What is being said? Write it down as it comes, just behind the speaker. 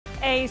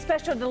A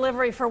special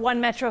delivery for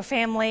one Metro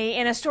family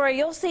in a story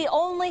you'll see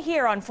only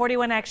here on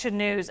 41 Action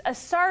News. A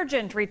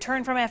sergeant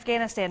returned from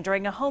Afghanistan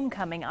during a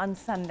homecoming on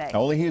Sunday.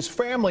 Only his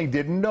family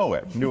didn't know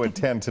it. New at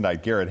 10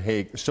 tonight, Garrett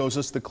Haig shows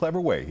us the clever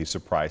way he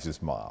surprised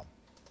his mom.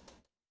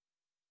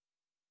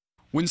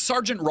 When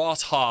Sergeant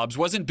Ross Hobbs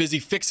wasn't busy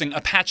fixing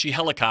Apache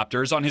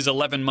helicopters on his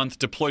 11-month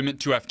deployment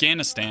to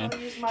Afghanistan,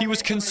 he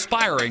was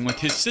conspiring with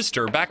his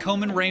sister back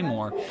home in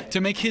Raymore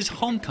to make his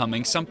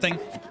homecoming something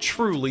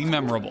truly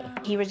memorable.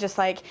 He was just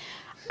like,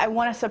 I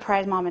want to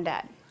surprise Mom and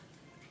Dad.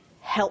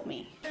 Help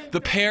me. The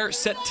pair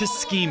set to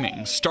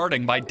scheming,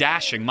 starting by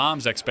dashing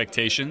Mom's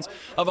expectations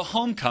of a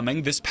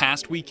homecoming this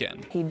past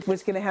weekend. He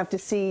was going to have to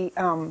see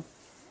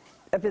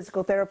a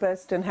physical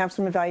therapist and have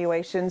some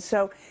evaluations,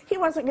 so he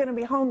wasn't going to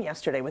be home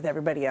yesterday with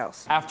everybody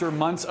else. After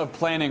months of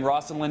planning,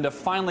 Ross and Linda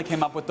finally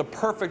came up with the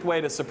perfect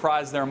way to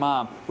surprise their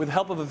mom, with the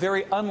help of a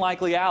very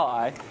unlikely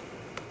ally,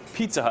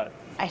 Pizza Hut.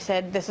 I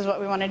said, this is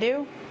what we want to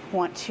do.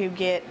 Want to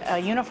get a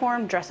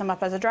uniform, dress him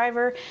up as a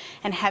driver,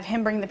 and have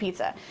him bring the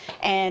pizza.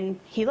 And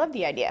he loved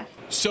the idea.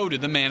 So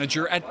did the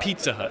manager at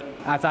Pizza Hut.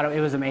 I thought it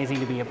was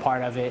amazing to be a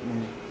part of it,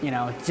 and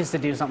just to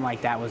do something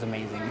like that was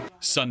amazing.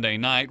 Sunday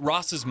night,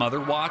 Ross's mother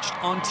watched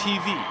on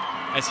TV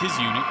as his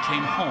unit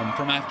came home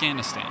from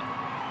Afghanistan.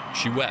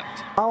 She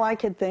wept. All I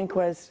could think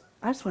was,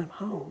 I just want him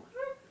home.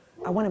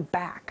 I want him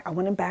back. I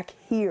want him back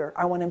here.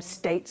 I want him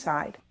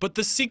stateside. But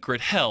the secret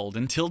held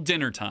until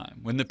dinner time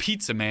when the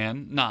pizza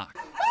man knocked.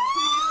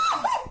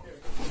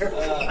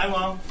 Hi,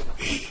 Mom.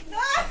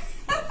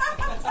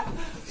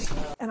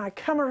 And I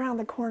come around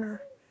the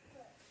corner,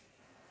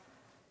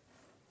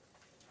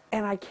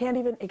 and I can't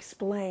even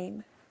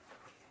explain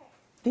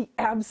the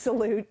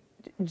absolute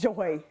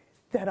joy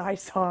that I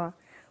saw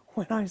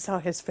when I saw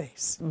his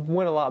face.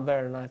 Went a lot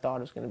better than I thought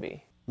it was going to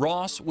be.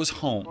 Ross was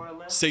home,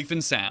 safe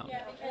and sound,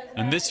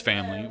 and this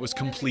family was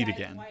complete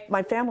again.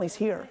 My family's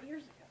here.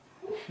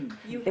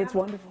 It's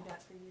wonderful.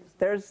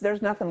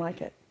 There's nothing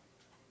like it.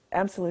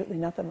 Absolutely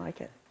nothing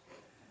like it.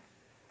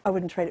 I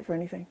wouldn't trade it for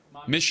anything.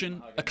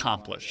 Mission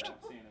accomplished.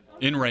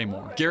 In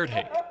Raymore, Garrett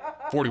Haig,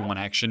 41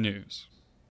 Action News.